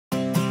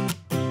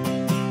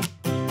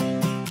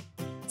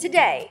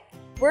Today,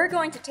 we're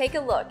going to take a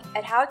look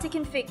at how to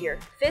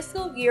configure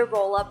fiscal year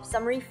roll-up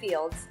summary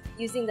fields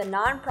using the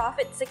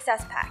Nonprofit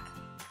Success Pack.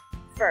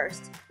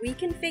 First, we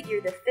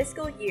configure the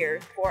fiscal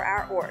year for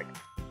our org.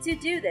 To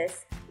do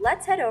this,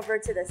 let's head over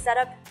to the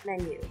Setup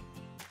menu.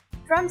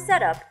 From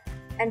Setup,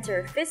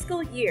 enter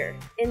Fiscal Year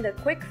in the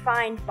Quick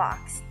Find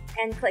box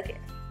and click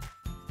it.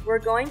 We're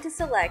going to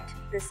select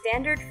the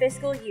Standard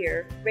Fiscal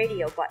Year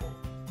radio button.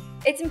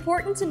 It's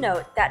important to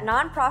note that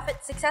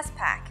Nonprofit Success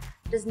Pack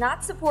does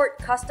not support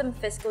custom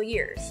fiscal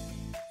years.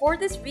 For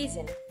this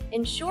reason,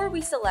 ensure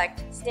we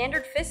select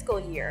Standard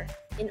Fiscal Year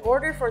in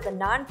order for the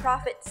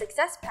Nonprofit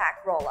Success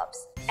Pack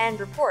rollups and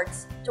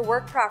reports to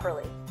work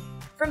properly.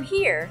 From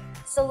here,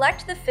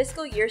 select the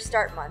fiscal year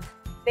start month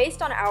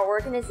based on our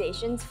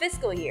organization's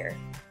fiscal year.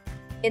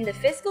 In the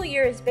Fiscal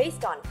Year is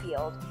Based On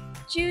field,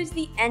 choose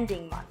the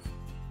ending month.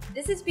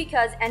 This is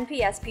because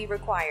NPSP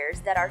requires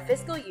that our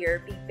fiscal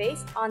year be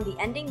based on the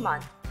ending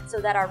month so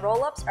that our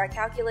rollups are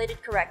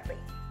calculated correctly.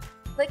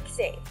 Click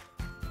Save.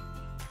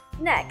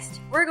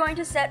 Next, we're going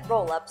to set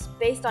rollups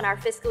based on our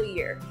fiscal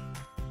year.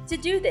 To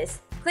do this,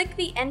 click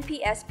the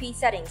NPSP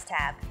Settings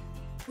tab.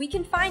 We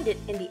can find it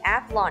in the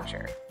App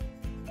Launcher.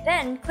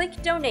 Then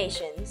click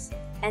Donations,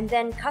 and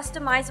then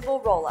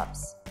Customizable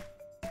Rollups.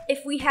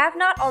 If we have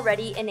not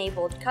already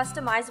enabled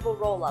customizable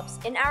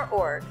rollups in our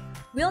org,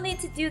 we'll need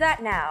to do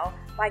that now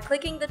by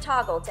clicking the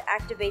toggle to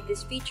activate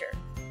this feature.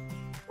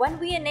 When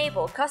we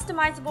enable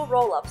customizable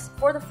rollups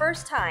for the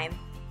first time,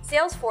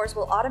 Salesforce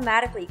will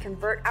automatically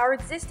convert our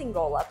existing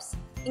rollups,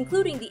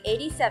 including the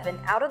 87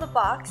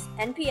 out-of-the-box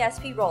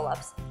NPSP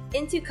rollups,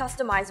 into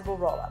customizable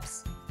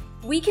rollups.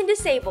 We can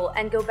disable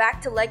and go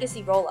back to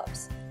legacy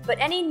rollups, but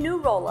any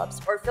new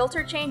rollups or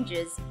filter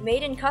changes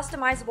made in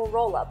customizable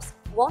rollups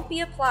won't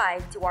be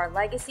applied to our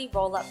legacy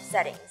rollup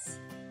settings.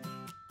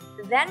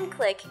 Then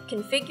click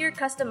Configure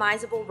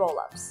Customizable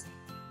Rollups.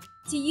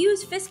 To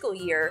use fiscal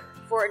year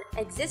for an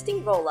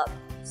existing rollup,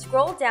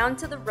 scroll down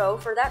to the row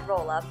for that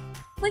rollup,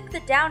 click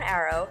the down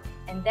arrow,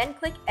 and then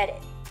click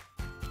Edit.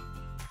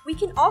 We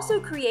can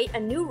also create a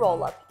new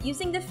rollup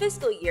using the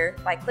fiscal year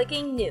by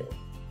clicking New.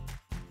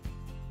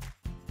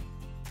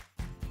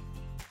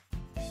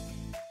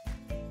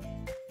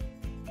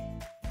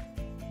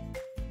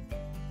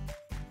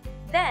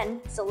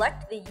 Then,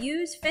 select the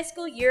Use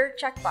Fiscal Year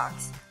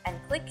checkbox and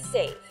click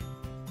Save.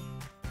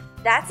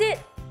 That's it!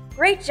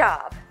 Great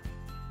job!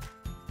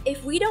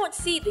 If we don't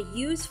see the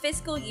Use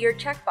Fiscal Year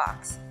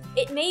checkbox,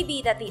 it may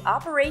be that the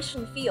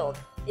Operation field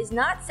is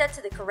not set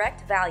to the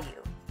correct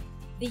value.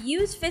 The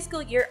Use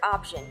Fiscal Year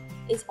option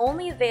is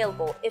only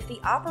available if the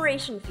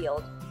Operation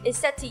field is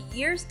set to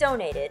Years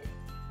Donated,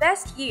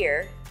 Best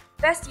Year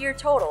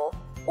Total,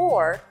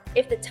 or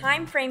if the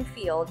Time Frame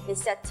field is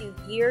set to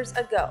Years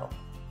Ago.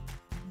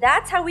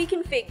 That's how we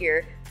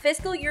configure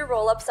Fiscal Year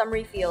Rollup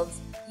Summary fields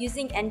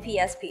using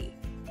NPSP.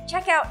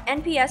 Check out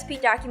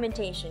NPSP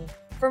documentation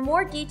for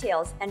more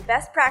details and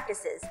best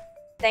practices.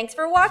 Thanks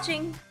for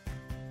watching!